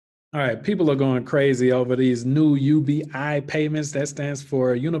All right, people are going crazy over these new UBI payments. That stands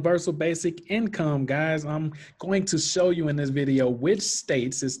for Universal Basic Income, guys. I'm going to show you in this video which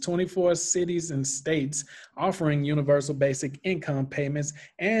states, it's 24 cities and states offering Universal Basic Income payments,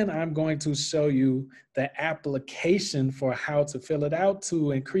 and I'm going to show you the application for how to fill it out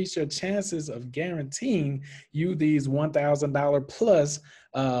to increase your chances of guaranteeing you these $1,000 plus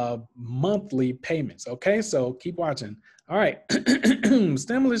monthly payments. Okay, so keep watching. All right.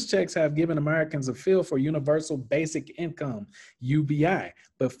 Stimulus checks have given Americans a feel for universal basic income, UBI,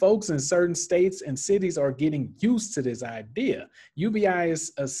 but folks in certain states and cities are getting used to this idea. UBI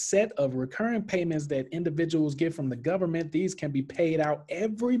is a set of recurring payments that individuals get from the government. These can be paid out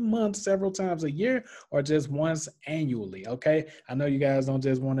every month, several times a year, or just once annually. Okay. I know you guys don't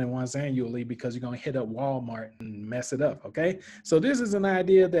just want it once annually because you're going to hit up Walmart and mess it up. Okay. So this is an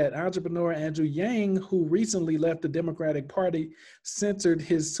idea that entrepreneur Andrew Yang, who recently left the Democratic Party, centered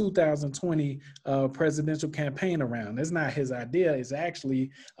his 2020 presidential campaign around. It's not his idea. It's actually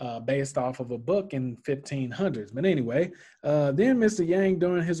based off of a book in 1500s. But anyway, then Mr. Yang,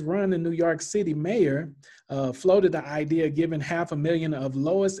 during his run in New York City mayor, floated the idea of giving $500,000 of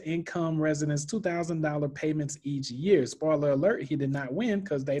lowest income residents $2,000 payments each year. Spoiler alert, he did not win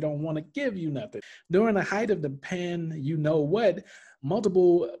because they don't want to give you nothing. During the height of the pan-you-know-what,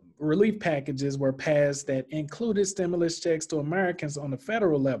 multiple relief packages were passed that included stimulus checks to Americans on the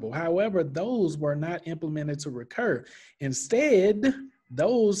federal level. However, those were not implemented to recur. Instead,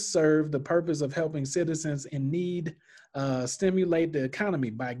 those served the purpose of helping citizens in need stimulate the economy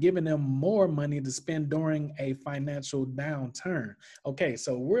by giving them more money to spend during a financial downturn. Okay,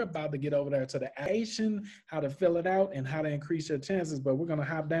 so we're about to get over there to the application, how to fill it out, and how to increase your chances, but we're going to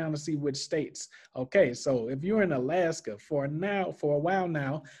hop down to see which states. Okay, so if you're in Alaska, for a while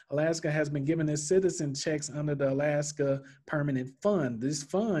now, Alaska has been giving its citizen checks under the Alaska Permanent Fund. This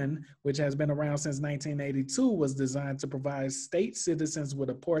fund, which has been around since 1982, was designed to provide state citizens with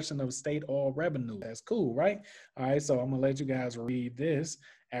a portion of state oil revenue. That's cool, right? All right, so I'm gonna let you guys read this.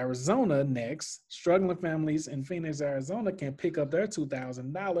 Arizona next. Struggling families in Phoenix, Arizona can pick up their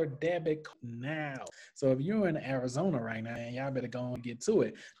 $2,000 debit now. So if you're in Arizona right now, y'all better go and get to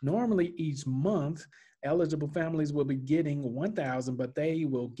it. Normally each month, eligible families will be getting $1,000, but they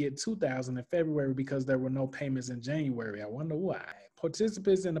will get $2,000 in February because there were no payments in January. I wonder why.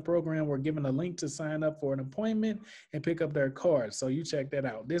 Participants in the program were given a link to sign up for an appointment and pick up their cards. So you check that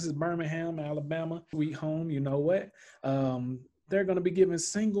out. This is Birmingham, Alabama, sweet home. You know what? They're going to be giving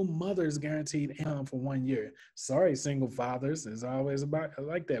single mothers guaranteed income for 1 year. Sorry, single fathers. It's always about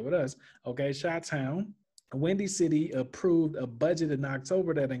like that with us. Okay, Chi-Town. Windy City approved a budget in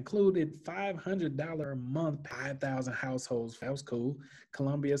October that included $500 a month, 5,000 households. That was cool.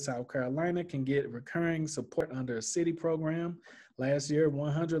 Columbia, South Carolina can get recurring support under a city program. Last year,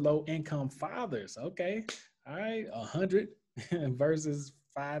 100 low-income fathers. Okay, all right, 100 versus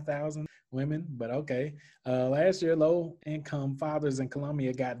 5,000 women, but okay. Last year, low-income fathers in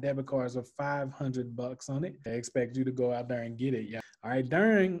Columbia got debit cards with $500 on it. They expect you to go out there and get it. Yeah. All right,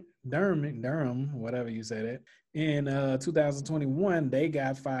 Durham, whatever you say that. In 2021, they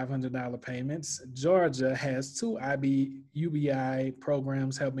got $500 payments. Georgia has two UBI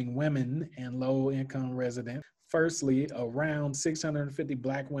programs helping women and low-income residents. Firstly, around 650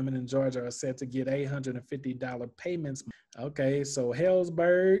 Black women in Georgia are set to get $850 payments. Okay, so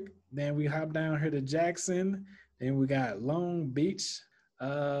Hillsburg, then we hop down here to Jackson, then we got Long Beach.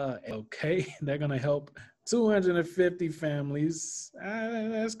 Okay, they're gonna help 250 families.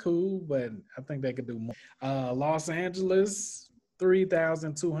 That's cool, but I think they could do more. Los Angeles,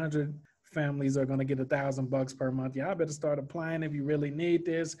 3,200 families are going to get $1,000 per month. Y'all better start applying if you really need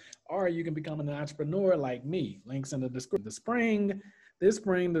this, or you can become an entrepreneur like me. Links in the description. This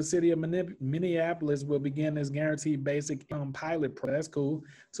spring, the city of Minneapolis will begin this guaranteed basic income pilot program. That's cool.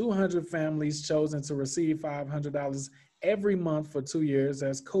 200 families chosen to receive $500 every month for 2 years.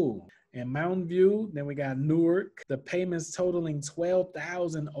 That's cool. In Mountain View, then we got Newark. The payments totaling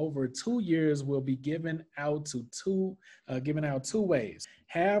 $12,000 over 2 years will be given out two ways.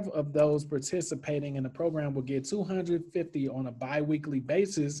 Half of those participating in the program will get $250 on a biweekly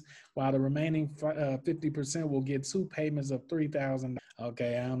basis, while the remaining 50% will get two payments of $3,000.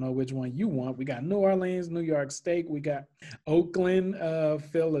 Okay, I don't know which one you want. We got New Orleans, New York State. We got Oakland,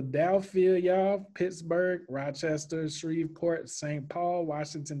 Philadelphia, y'all, Pittsburgh, Rochester, Shreveport, St. Paul,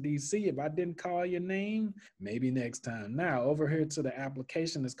 Washington, D.C. If I didn't call your name, maybe next time. Now, over here to the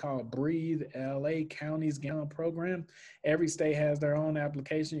application. It's called Breathe LA County's Gallon Program. Every state has their own application.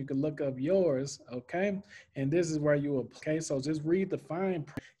 application. You can look up yours, okay? And this is where you apply. Okay, so just read the fine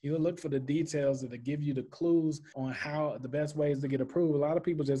print. You'll look for the details that give you the clues on how the best ways to get approved. A lot of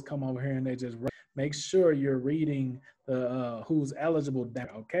people just come over here and they just make sure you're reading the who's eligible down,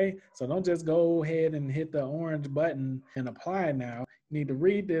 okay? So don't just go ahead and hit the orange button and apply now. You need to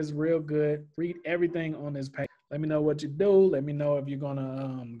read this real good. Read everything on this page. Let me know what you do. Let me know if you're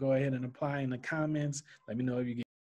gonna go ahead and apply in the comments. Let me know if you get